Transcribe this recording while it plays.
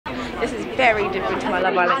This is very different to my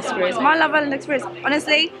Love Island experience. My Love Island experience,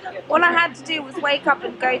 honestly, all I had to do was wake up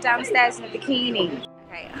and go downstairs in a bikini.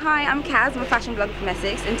 Okay, hi, I'm Kaz, I'm a fashion blogger from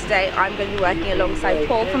Essex, and today I'm going to be working alongside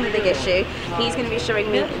Paul from The Big Issue. He's going to be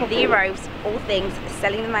showing me the ropes, all things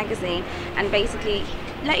selling the magazine, and basically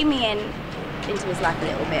letting me into his life a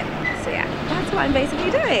little bit. So yeah, that's what I'm basically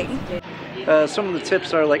doing. Some of the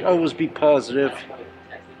tips are like always be positive,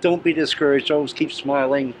 don't be discouraged, always keep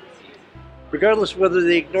smiling. Regardless of whether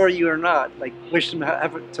they ignore you or not, like wish them,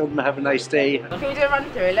 tell them to have a nice day. Can we do a run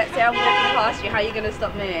through? Let's say I'm walking past you, how are you going to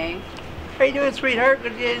stop me? How you doing, sweetheart?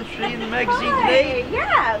 Good to get interested in the magazine today?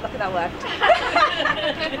 Yeah, look at that worked.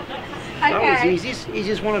 Okay. That was easy.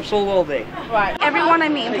 Easiest one I've sold all day. Right. Everyone I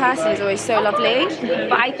meet in person is always so lovely,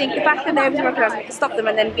 but I think the fact that they're able to recognize me, I can stop them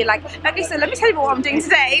and then be like, okay, so let me tell you what I'm doing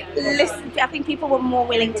today. Listen. I think people were more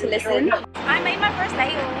willing to listen. I made my first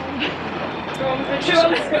sale.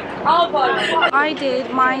 I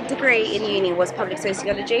did, my degree in uni was public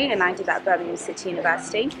sociology, and I did that at Birmingham City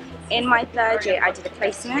University. In my third year I did a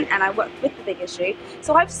placement and I worked with The Big Issue.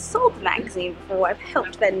 So I've sold the magazine before, I've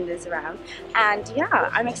helped vendors around, and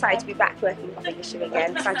yeah, I'm excited to be back working with The Big Issue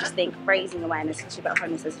again, because I just think raising awareness, especially about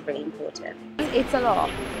homelessness, is really important. It's a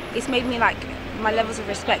lot. It's made me like, my levels of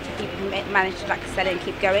respect for people who manage to like sell it and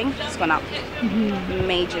keep going has gone up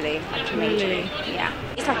majorly, yeah.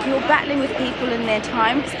 It's like you're battling with people in their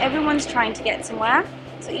time, because everyone's trying to get somewhere.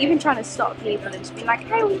 So even trying to stop people and just be like,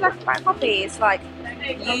 hey, would you like to buy a coffee? It's like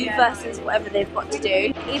you versus whatever they've got to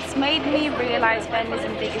do. It's made me realise vendors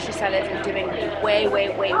and big issue sellers are doing way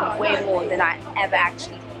more than I ever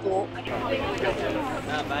actually thought.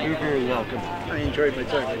 You're very welcome. I enjoyed my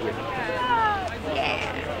time with you.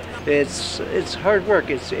 Yeah. It's hard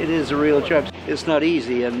work. It is a real job. It's not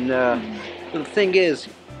easy, and the thing is,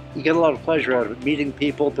 you get a lot of pleasure out of it. Meeting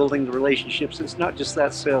people, building the relationships. It's not just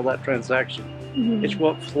that sale, that transaction. It's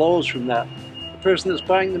what flows from that. The person that's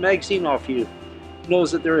buying the magazine off you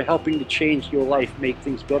knows that they're helping to change your life, make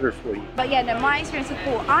things better for you. But yeah, no, my experience with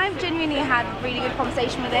Paul, I've genuinely had a really good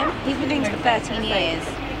conversation with him. He's been doing this for 13 years.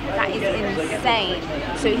 That is insane.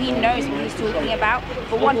 So he knows what he's talking about.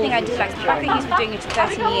 But one thing I do like, the fact that he's been doing it for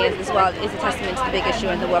 13 years as well is a testament to The Big Issue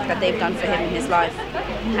and the work that they've done for him in his life.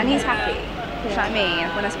 And he's happy. You know what I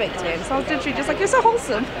mean? When I spoke to him, so I was literally just like, you're so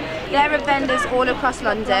wholesome. There are vendors all across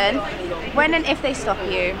London. When and if they stop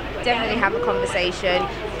you, definitely have a conversation.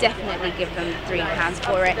 Definitely give them £3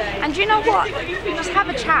 for it. And do you know what? Just have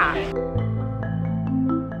a chat.